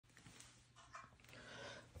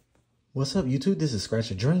What's up, YouTube? This is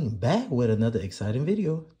Scratch a Dream back with another exciting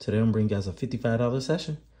video. Today I'm bringing you guys a $55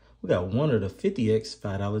 session. We got one of the 50x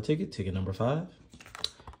 $5 ticket, ticket number 5.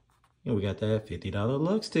 And we got that $50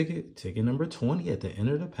 Luxe ticket, ticket number 20 at the end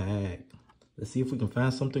of the pack. Let's see if we can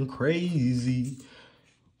find something crazy.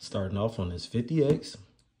 Starting off on this 50x,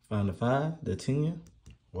 find the 5, the 10,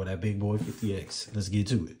 or that big boy 50x. Let's get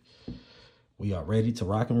to it. We are ready to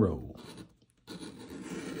rock and roll.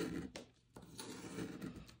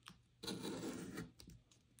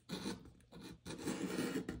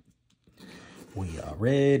 We are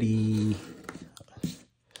ready.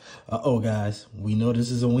 Uh-oh, guys. We know this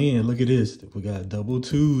is a win. Look at this. We got double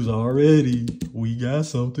twos already. We got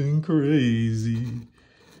something crazy.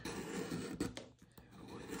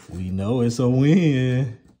 We know it's a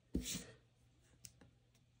win.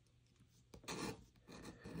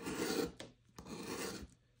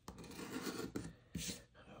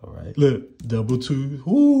 All right, look, double twos.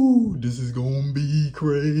 Ooh, this is gonna be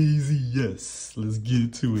crazy. Yes, let's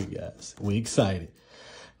get to it, guys. We excited.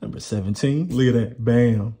 Number 17, look at that,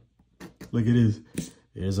 bam. Look at this,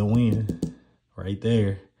 there's a win right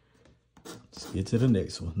there. Let's get to the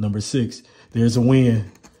next one. Number 6, there's a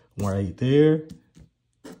win right there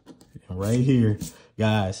and right here.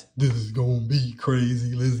 Guys, this is gonna be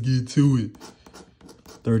crazy. Let's get to it.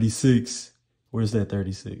 36, where's that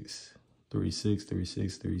 36? 36,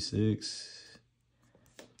 36, 36.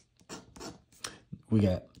 We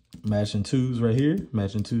got matching twos right here.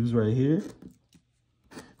 Matching twos right here.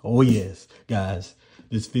 Oh, yes. Guys,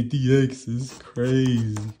 this 50x is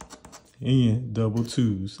crazy. And double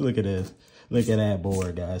twos. Look at that. Look at that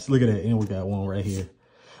board, guys. Look at that. And we got one right here.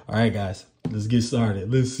 All right, guys. Let's get started.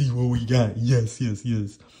 Let's see what we got. Yes, yes,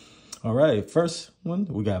 yes. All right. First one,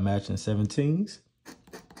 we got matching 17s.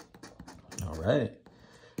 All right.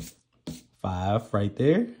 5 right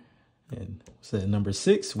there. And what's that, number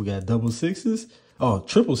 6? We got double sixes. Oh,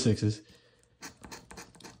 triple sixes.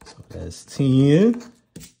 So that's 10.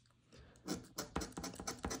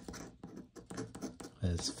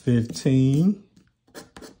 That's 15.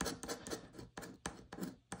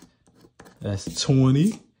 That's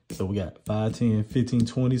 20. So we got 5, 10, 15,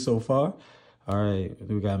 20 so far. All right.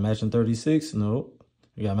 We got matching 36. Nope.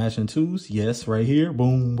 We got matching twos. Yes, right here.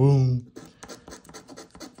 Boom, boom.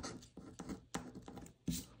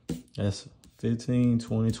 That's 15,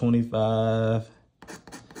 20, 25,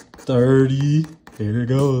 30. There it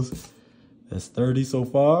goes. That's 30 so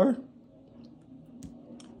far.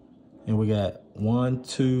 And we got 1,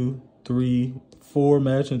 2, 3, 4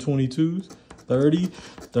 matching 22s. 30,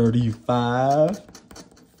 35,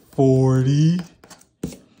 40,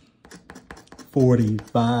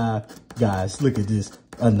 45. Guys, look at this.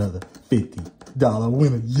 Another $50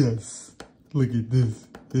 winner. Yes. Look at this.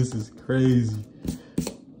 This is crazy.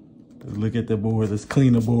 Look at the board. Let's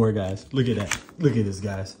clean the board, guys. Look at that. Look at this,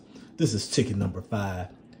 guys. This is ticket number 5.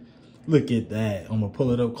 Look at that. I'm going to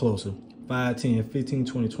pull it up closer. 5, 10, 15,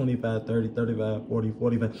 20, 25, 30, 35, 40,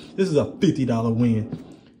 45. This is a $50 win.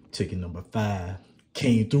 Ticket number 5.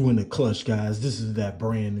 Came through in the clutch, guys. This is that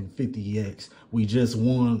brand new 50x. We just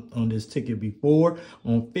won on this ticket before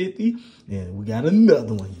on 50. And we got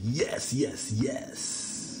another one. Yes, yes,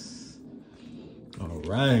 yes. All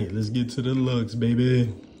right. Let's get to the Luxe,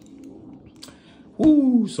 baby.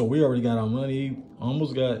 Woo, so we already got our money,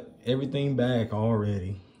 almost got everything back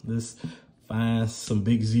already. Let's find some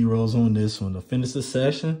big zeros on this one. To finish the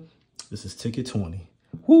session, this is ticket 20.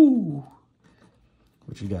 Woo,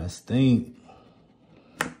 what you guys think?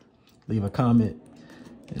 Leave a comment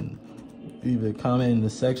and leave a comment in the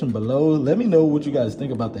section below. Let me know what you guys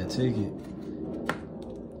think about that ticket.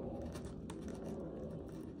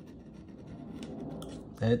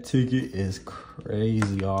 That ticket is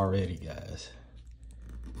crazy already, guys.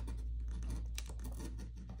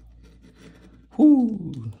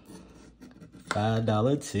 Whoo,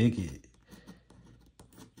 $5 ticket.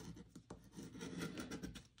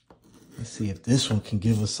 Let's see if this one can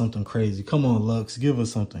give us something crazy. Come on, Luxe, give us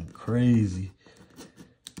something crazy.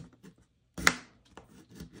 All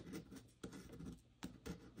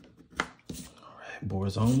right,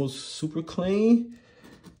 board's almost super clean.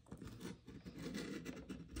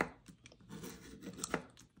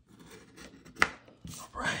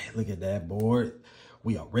 All right, look at that board.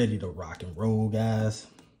 We are ready to rock and roll, guys.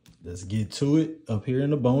 Let's get to it. Up here in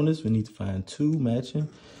the bonus, we need to find 2 matching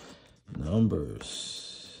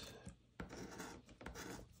numbers.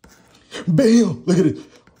 Bam! Look at it.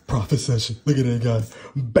 Profit session. Look at that, guys.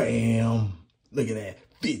 Bam! Look at that.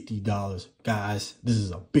 $50. Guys, this is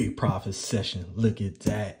a big profit session. Look at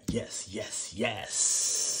that. Yes, yes,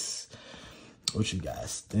 yes. What you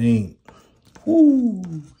guys think? Ooh,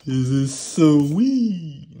 this is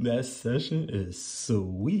sweet. That session is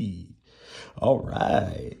sweet. All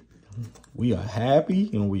right. We are happy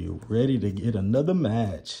and we are ready to get another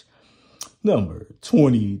match. Number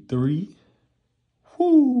 23.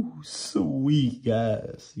 Whoo, sweet,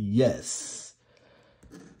 guys. Yes.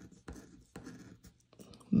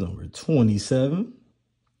 Number 27.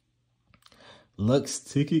 Luxe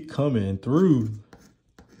ticket coming through.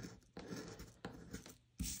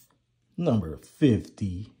 Number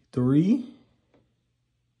 53.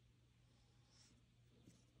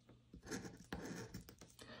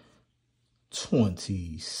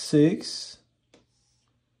 $26.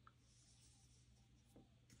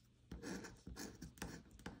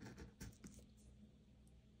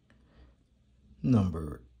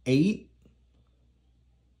 Number 8.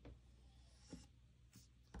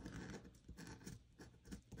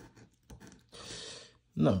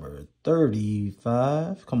 Number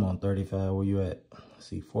 35. Come on, 35. Where you at? Let's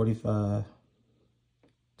see, 45,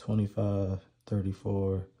 25,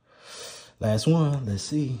 34. Last one. Let's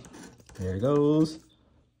see. There it goes.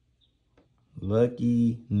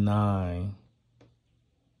 Lucky 9.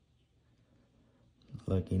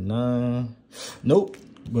 Lucky 9. Nope.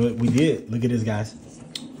 But we did. Look at this, guys.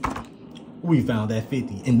 We found that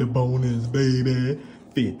 50 in the bonus, baby.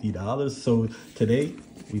 $50. So today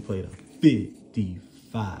we played a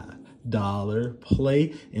 $55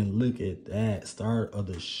 play. And look at that. Start of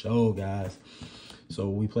the show, guys. So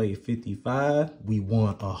we played 55. We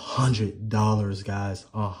won $100, guys.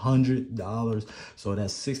 $100. So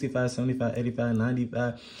that's 65, 75, 85,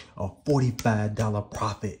 95, a $45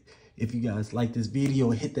 profit. If you guys like this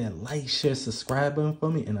video, hit that like, share, subscribe button for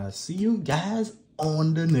me. And I'll see you guys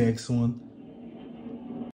on the next one.